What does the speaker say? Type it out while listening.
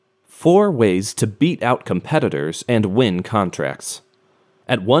4 ways to beat out competitors and win contracts.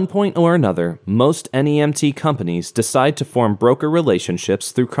 At one point or another, most NEMT companies decide to form broker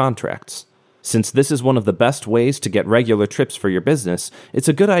relationships through contracts. Since this is one of the best ways to get regular trips for your business, it's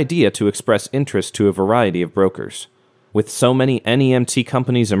a good idea to express interest to a variety of brokers. With so many NEMT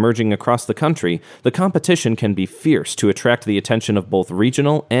companies emerging across the country, the competition can be fierce to attract the attention of both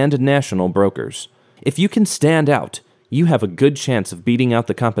regional and national brokers. If you can stand out, you have a good chance of beating out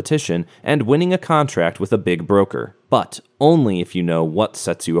the competition and winning a contract with a big broker, but only if you know what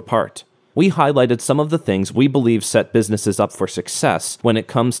sets you apart. We highlighted some of the things we believe set businesses up for success when it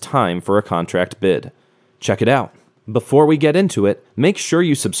comes time for a contract bid. Check it out. Before we get into it, make sure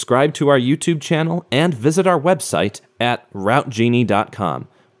you subscribe to our YouTube channel and visit our website at routegenie.com.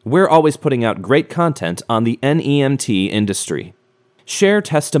 We're always putting out great content on the NEMT industry. Share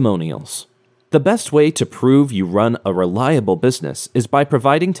testimonials. The best way to prove you run a reliable business is by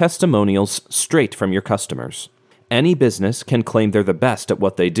providing testimonials straight from your customers. Any business can claim they're the best at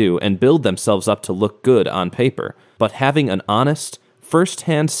what they do and build themselves up to look good on paper, but having an honest,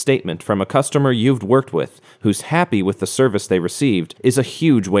 first-hand statement from a customer you've worked with who's happy with the service they received is a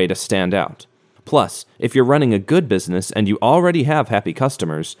huge way to stand out. Plus, if you're running a good business and you already have happy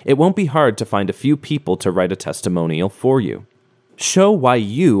customers, it won't be hard to find a few people to write a testimonial for you. Show why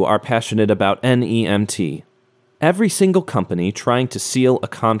you are passionate about NEMT. Every single company trying to seal a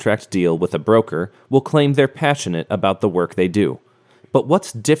contract deal with a broker will claim they're passionate about the work they do. But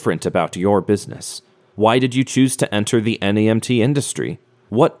what's different about your business? Why did you choose to enter the NEMT industry?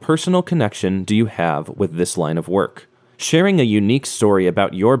 What personal connection do you have with this line of work? Sharing a unique story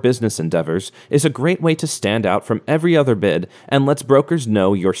about your business endeavors is a great way to stand out from every other bid and lets brokers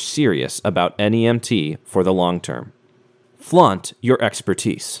know you're serious about NEMT for the long term. Flaunt your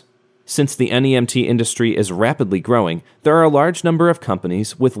expertise. Since the NEMT industry is rapidly growing, there are a large number of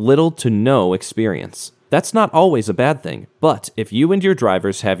companies with little to no experience. That's not always a bad thing, but if you and your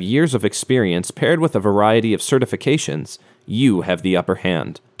drivers have years of experience paired with a variety of certifications, you have the upper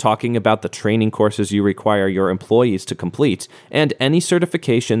hand. Talking about the training courses you require your employees to complete and any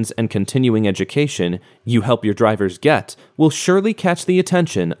certifications and continuing education you help your drivers get will surely catch the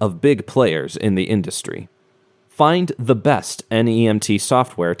attention of big players in the industry. Find the best NEMT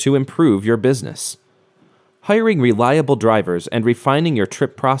software to improve your business. Hiring reliable drivers and refining your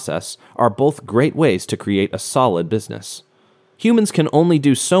trip process are both great ways to create a solid business. Humans can only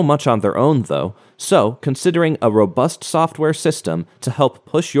do so much on their own, though, so considering a robust software system to help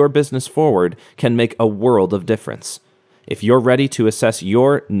push your business forward can make a world of difference. If you're ready to assess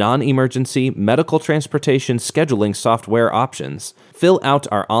your non-emergency medical transportation scheduling software options, fill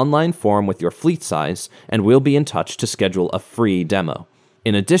out our online form with your fleet size, and we'll be in touch to schedule a free demo.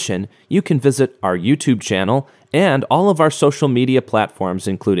 In addition, you can visit our YouTube channel and all of our social media platforms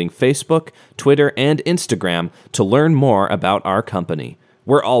including Facebook, Twitter, and Instagram to learn more about our company.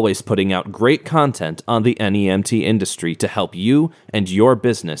 We're always putting out great content on the NEMT industry to help you and your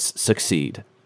business succeed.